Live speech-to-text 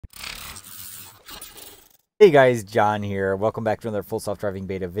Hey guys, John here. Welcome back to another full self-driving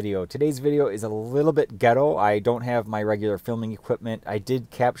beta video. Today's video is a little bit ghetto. I don't have my regular filming equipment. I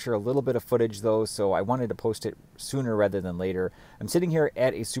did capture a little bit of footage though, so I wanted to post it sooner rather than later. I'm sitting here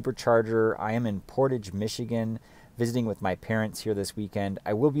at a supercharger. I am in Portage, Michigan, visiting with my parents here this weekend.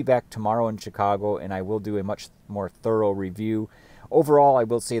 I will be back tomorrow in Chicago and I will do a much more thorough review. Overall, I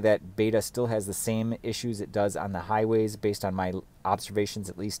will say that Beta still has the same issues it does on the highways based on my observations,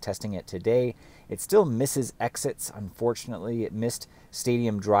 at least testing it today. It still misses exits, unfortunately. It missed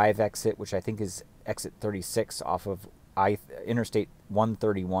Stadium Drive exit, which I think is exit 36 off of Interstate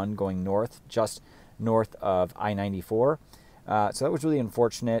 131 going north, just north of I-94. So that was really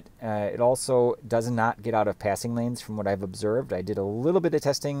unfortunate. It also does not get out of passing lanes from what I've observed. I did a little bit of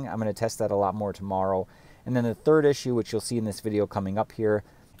testing. I'm going to test that a lot more tomorrow. And then the third issue, which you'll see in this video coming up here,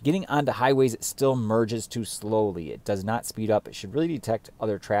 getting onto highways, it still merges too slowly. It does not speed up. It should really detect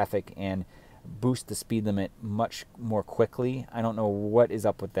other traffic and boost the speed limit much more quickly. I don't know what is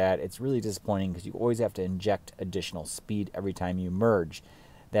up with that. It's really disappointing because you always have to inject additional speed every time you merge.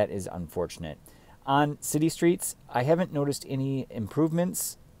 That is unfortunate. On city streets, I haven't noticed any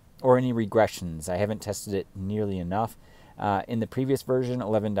improvements or any regressions. I haven't tested it nearly enough. In the previous version,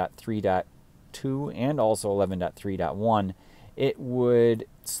 11.3.2 and also 11.3.1, it would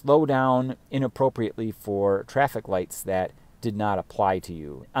slow down inappropriately for traffic lights that did not apply to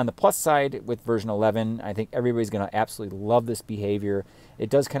you. On the plus side, with version 11, I think everybody's going to absolutely love this behavior. It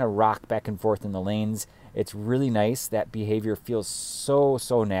does kind of rock back and forth in the lanes. It's really nice. That behavior feels so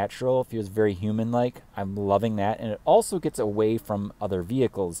natural. It feels very human-like. I'm loving that. And it also gets away from other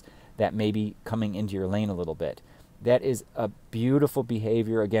vehicles that may be coming into your lane a little bit. That is a beautiful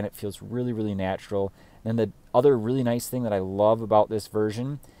behavior. Again, it feels really natural. And the other really nice thing that I love about this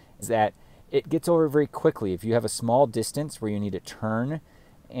version is that it gets over very quickly. If you have a small distance where you need to turn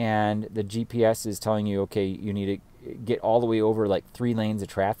and the GPS is telling you, okay, you need to get all the way over like 3 lanes of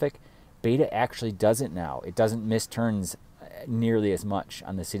traffic, Beta actually does it now. It doesn't miss turns nearly as much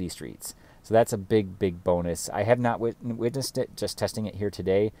on the city streets. So that's a big bonus. I have not witnessed it, just testing it here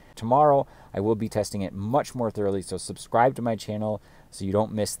today. Tomorrow, I will be testing it much more thoroughly, so subscribe to my channel so you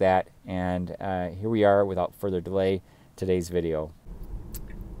don't miss that. And here we are, without further delay, today's video.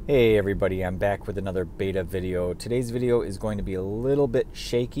 Hey everybody, I'm back with another beta video. Today's video is going to be a little bit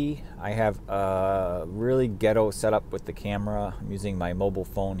shaky. I have a really ghetto setup with the camera. I'm using my mobile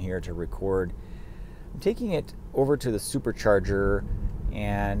phone here to record. I'm taking it over to the supercharger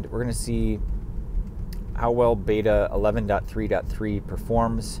and we're going to see how well Beta 11.3.3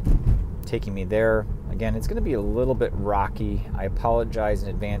 performs. Taking me there. Again, it's going to be a little bit rocky. I apologize in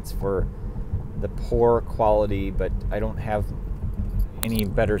advance for the poor quality, but I don't have any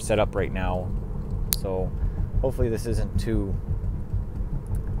better setup right now. So hopefully this isn't too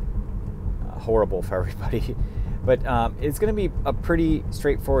horrible for everybody. But it's going to be a pretty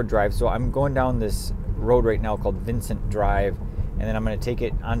straightforward drive. So I'm going down this road right now called Vincent Drive, and then I'm going to take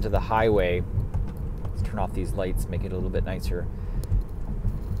it onto the highway. Let's turn off these lights, make it a little bit nicer.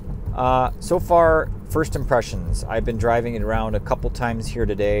 So far, first impressions. I've been driving it around a couple times here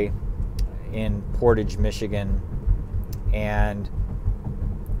today in Portage, Michigan, and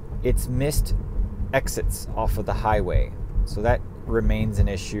it's missed exits off of the highway. So that remains an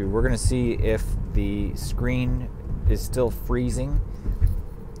issue. We're going to see if the screen is still freezing.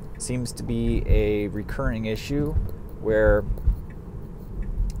 It seems to be a recurring issue where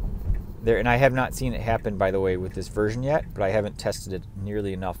there, and I have not seen it happen, by the way, with this version yet, but I haven't tested it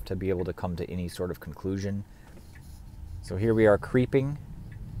nearly enough to be able to come to any sort of conclusion. So here we are creeping.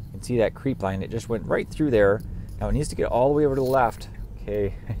 You can see that creep line. It just went right through there. Now it needs to get all the way over to the left.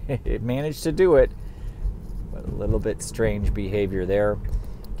 Okay, it managed to do it, but a little bit strange behavior there.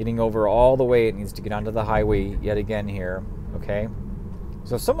 Getting over all the way, it needs to get onto the highway yet again here. Okay,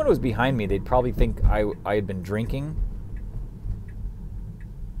 so if someone was behind me, they'd probably think I had been drinking.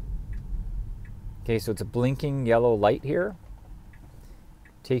 Okay, so it's a blinking yellow light here.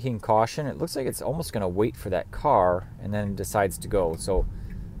 Taking caution. It looks like it's almost going to wait for that car and then decides to go. So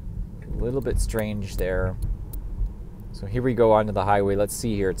a little bit strange there. So here we go onto the highway. Let's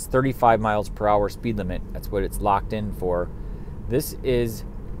see here. It's 35 miles per hour speed limit. That's what it's locked in for. This is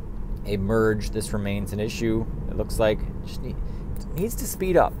a merge. This remains an issue. It looks like it needs to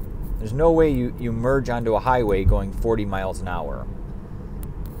speed up. There's no way you merge onto a highway going 40 miles an hour.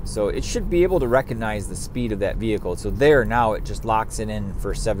 So it should be able to recognize the speed of that vehicle. So there, now it just locks it in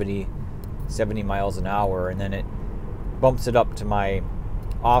for 70 miles an hour, and then it bumps it up to my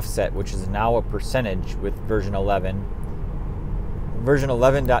offset, which is now a percentage with version 11. Version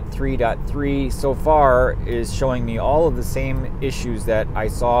 11.3.3 so far is showing me all of the same issues that I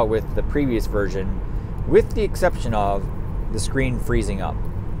saw with the previous version, with the exception of the screen freezing up.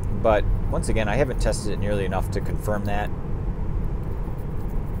 But once again, I haven't tested it nearly enough to confirm that.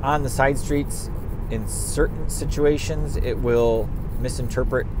 On the side streets, in certain situations, it will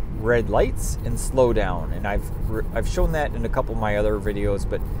misinterpret red lights and slow down. And I've shown that in a couple of my other videos,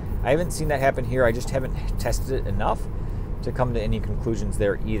 but I haven't seen that happen here. I just haven't tested it enough to come to any conclusions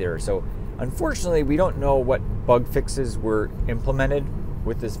there either. So unfortunately, we don't know what bug fixes were implemented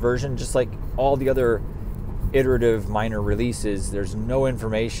with this version. Just like all the other iterative minor releases, there's no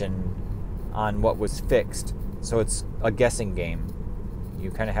information on what was fixed. So it's a guessing game. You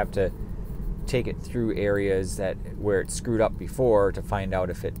kind of have to take it through areas where it screwed up before to find out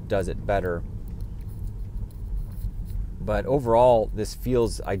if it does it better. But overall, this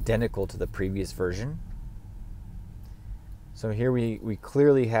feels identical to the previous version. So here we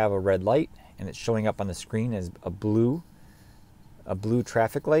clearly have a red light, and it's showing up on the screen as a blue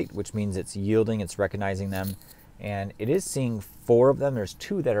traffic light, which means it's yielding, it's recognizing them, and it is seeing 4 of them. There's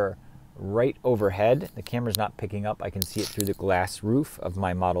 2 that are right overhead. The camera's not picking up. I can see it through the glass roof of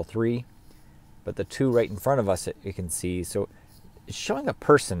my Model 3, but the 2 right in front of us, you can see. So it's showing a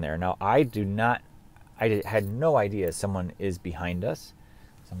person there. Now, I had no idea someone is behind us.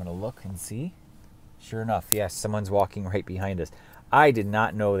 So I'm going to look and see. Sure enough, yes, someone's walking right behind us. I did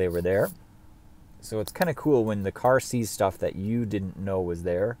not know they were there. So it's kind of cool when the car sees stuff that you didn't know was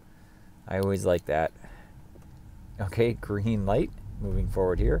there. I always like that. Okay, green light, moving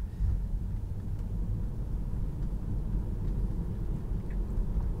forward here.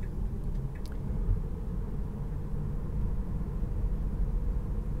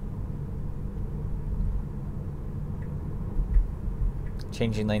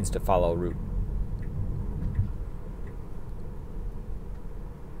 Changing lanes to follow route.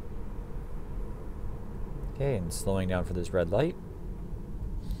 Okay, and slowing down for this red light.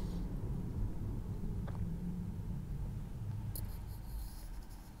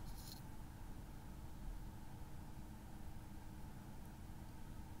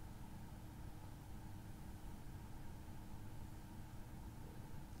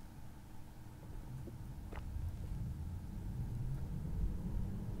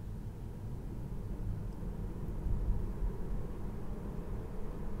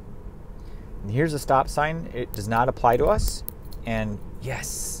 And here's a stop sign. It does not apply to us. And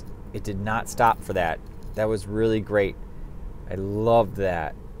yes, it did not stop for that. That was really great. I loved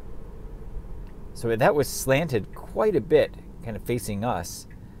that. So that was slanted quite a bit, kind of facing us,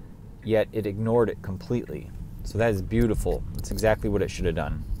 yet it ignored it completely. So that is beautiful. That's exactly what it should have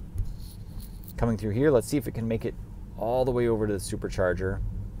done. Coming through here, let's see if it can make it all the way over to the supercharger.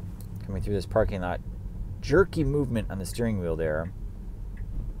 Coming through this parking lot. Jerky movement on the steering wheel there.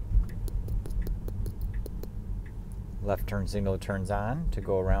 Left turn signal turns on to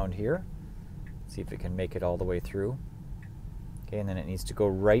go around here. See if it can make it all the way through. Okay, and then it needs to go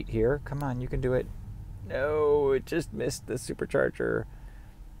right here. Come on, you can do it. No, it just missed the supercharger.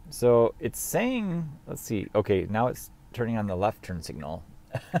 So it's saying, let's see. Okay, now it's turning on the left turn signal.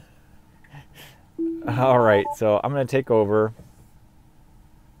 All right, so I'm going to take over.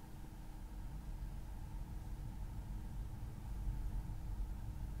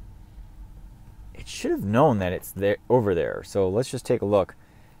 It should have known that it's there over there. So let's just take a look.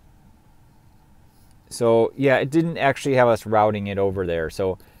 So yeah, it didn't actually have us routing it over there.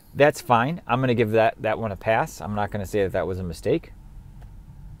 So that's fine. I'm going to give that one a pass. I'm not going to say that was a mistake.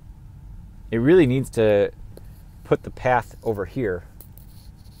 It really needs to put the path over here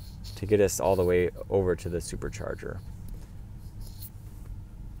to get us all the way over to the supercharger.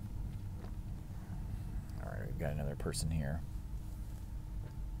 All right, we've got another person here.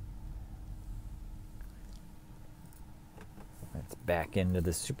 Let's back into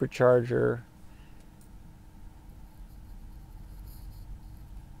the supercharger.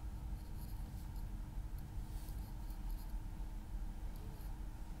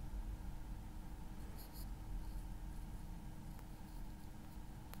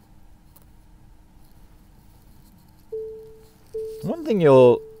 One thing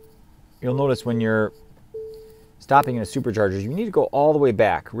you'll notice when you're stopping in a supercharger, you need to go all the way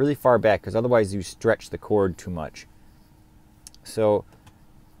back, really far back, because otherwise you stretch the cord too much. So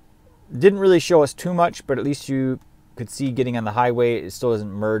didn't really show us too much, but at least you could see getting on the highway, it still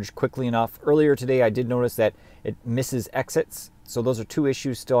doesn't merge quickly enough. Earlier today, I did notice that it misses exits. So those are 2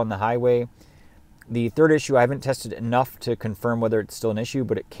 issues still on the highway. The third issue, I haven't tested enough to confirm whether it's still an issue,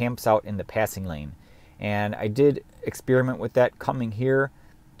 but it camps out in the passing lane. And I did experiment with that coming here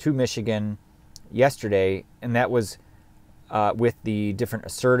to Michigan yesterday, and that was with the different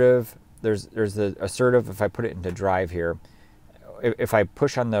assertive. There's the assertive, if I put it into drive here, if I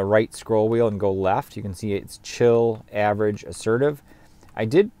push on the right scroll wheel and go left, you can see it's chill, average, assertive. I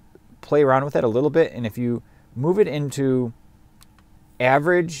did play around with it a little bit, and if you move it into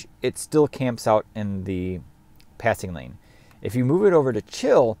average, it still camps out in the passing lane. If you move it over to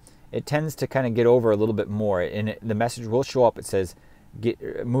chill, it tends to kind of get over a little bit more, and the message will show up. It says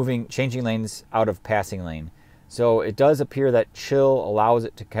changing lanes out of passing lane. So it does appear that chill allows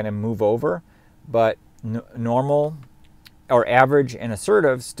it to kind of move over, but normal or average and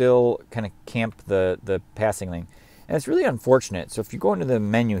assertive still kind of camp the passing lane. And it's really unfortunate. So if you go into the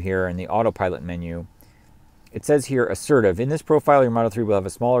menu here in the autopilot menu, it says here assertive. In this profile, your Model 3 will have a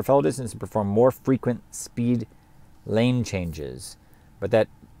smaller fellow distance and perform more frequent speed lane changes. But that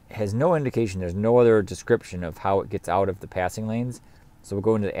has no indication. There's no other description of how it gets out of the passing lanes. So we'll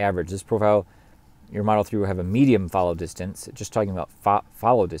go into the average. This profile, your Model 3 will have a medium follow distance, just talking about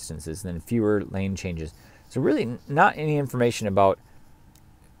follow distances, and then fewer lane changes. So really not any information about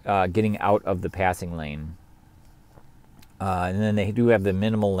getting out of the passing lane. And then they do have the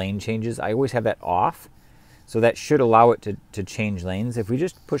minimal lane changes. I always have that off, so that should allow it to change lanes. If we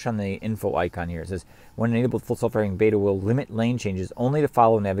just push on the info icon here, it says, when enabled, full self-driving beta will limit lane changes only to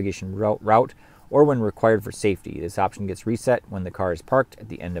follow navigation route or when required for safety. This option gets reset when the car is parked at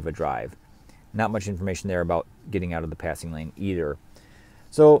the end of a drive. Not much information there about getting out of the passing lane either.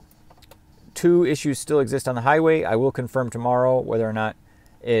 So 2 issues still exist on the highway. I will confirm tomorrow whether or not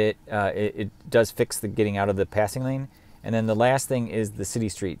it does fix the getting out of the passing lane. And then the last thing is the city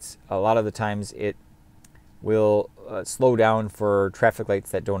streets. A lot of the times it will slow down for traffic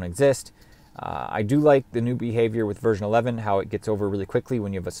lights that don't exist. I do like the new behavior with version 11, how it gets over really quickly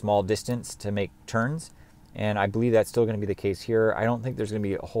when you have a small distance to make turns. And I believe that's still going to be the case here. I don't think there's going to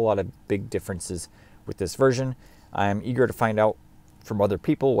be a whole lot of big differences with this version. I'm eager to find out from other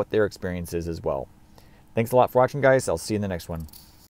people what their experience is as well. Thanks a lot for watching, guys. I'll see you in the next one.